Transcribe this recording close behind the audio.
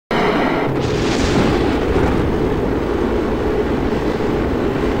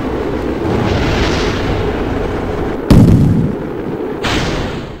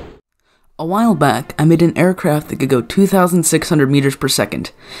A while back, I made an aircraft that could go 2,600 meters per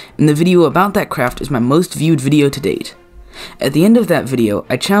second, and the video about that craft is my most viewed video to date. At the end of that video,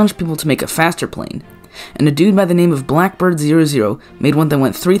 I challenged people to make a faster plane, and a dude by the name of Blackbird00 made one that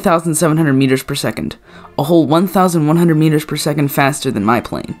went 3,700 meters per second, a whole 1,100 meters per second faster than my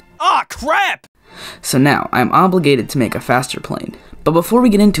plane. Ah, crap! So now, I am obligated to make a faster plane. But before we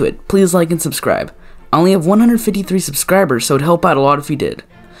get into it, please like and subscribe. I only have 153 subscribers, so it'd help out a lot if you did.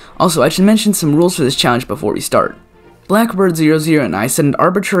 Also, I should mention some rules for this challenge before we start. Blackbird00 and I set an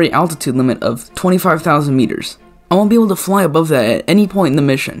arbitrary altitude limit of 25,000 meters. I won't be able to fly above that at any point in the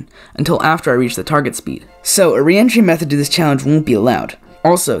mission, until after I reach the target speed. So, a re-entry method to this challenge won't be allowed.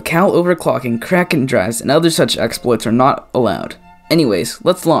 Also, cow overclocking, Kraken drives, and other such exploits are not allowed. Anyways,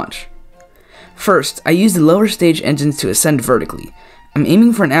 let's launch. First, I use the lower stage engines to ascend vertically. I'm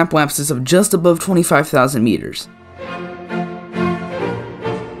aiming for an apoapsis of just above 25,000 meters.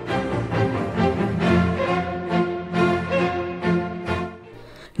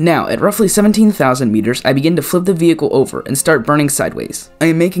 Now, at roughly 17,000 meters, I begin to flip the vehicle over and start burning sideways. I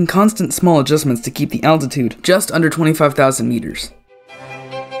am making constant small adjustments to keep the altitude just under 25,000 meters.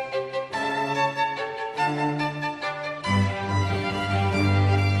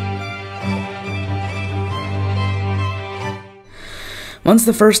 Once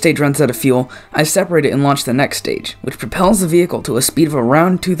the first stage runs out of fuel, I separate it and launch the next stage, which propels the vehicle to a speed of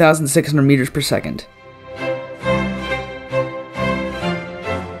around 2,600 meters per second.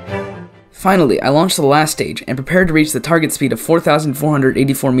 Finally, I launch the last stage and prepare to reach the target speed of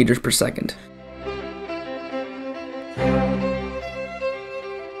 4,484 meters per second.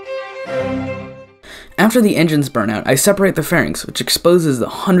 After the engines burn out, I separate the fairings, which exposes the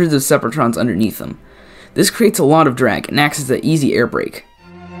hundreds of separatrons underneath them. This creates a lot of drag and acts as an easy air brake.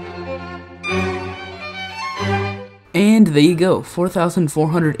 And there you go,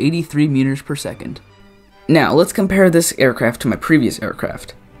 4,483 meters per second. Now, let's compare this aircraft to my previous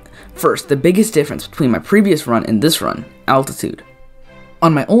aircraft. First, the biggest difference between my previous run and this run, altitude.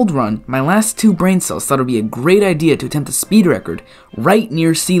 On my old run, my last two brain cells thought it would be a great idea to attempt a speed record right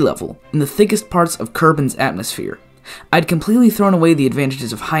near sea level, in the thickest parts of Kerbin's atmosphere. I'd completely thrown away the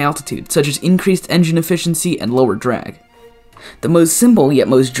advantages of high altitude, such as increased engine efficiency and lower drag. The most simple yet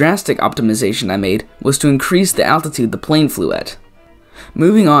most drastic optimization I made was to increase the altitude the plane flew at.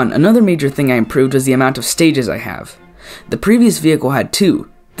 Moving on, another major thing I improved was the amount of stages I have. The previous vehicle had 2.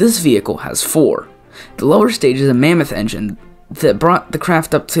 This vehicle has 4. The lower stage is a mammoth engine that brought the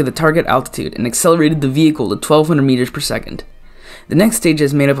craft up to the target altitude and accelerated the vehicle to 1,200 meters per second. The next stage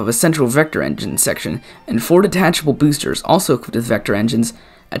is made up of a central vector engine section and 4 detachable boosters also equipped with vector engines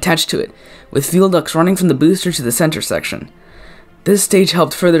attached to it, with fuel ducts running from the booster to the center section. This stage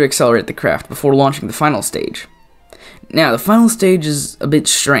helped further accelerate the craft before launching the final stage. Now, the final stage is a bit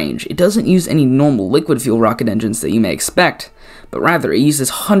strange. It doesn't use any normal liquid fuel rocket engines that you may expect, but rather it uses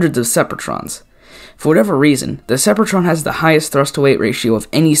hundreds of separatrons. For whatever reason, the Separatron has the highest thrust-to-weight ratio of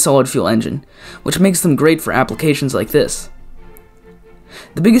any solid fuel engine, which makes them great for applications like this.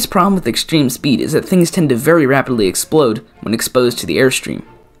 The biggest problem with extreme speed is that things tend to very rapidly explode when exposed to the airstream.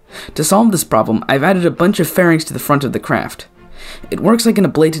 To solve this problem, I've added a bunch of fairings to the front of the craft. It works like an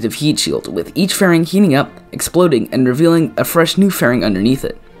ablative heat shield, with each fairing heating up, exploding, and revealing a fresh new fairing underneath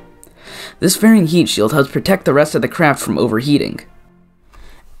it. This fairing heat shield helps protect the rest of the craft from overheating.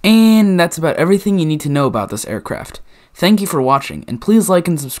 And that's about everything you need to know about this aircraft. Thank you for watching, and please like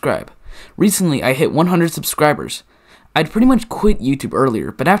and subscribe. Recently, I hit 100 subscribers. I'd pretty much quit YouTube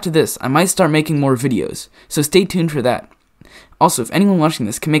earlier, but after this, I might start making more videos, so stay tuned for that. Also, if anyone watching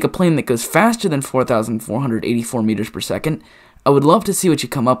this can make a plane that goes faster than 4,484 meters per second, I would love to see what you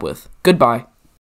come up with. Goodbye.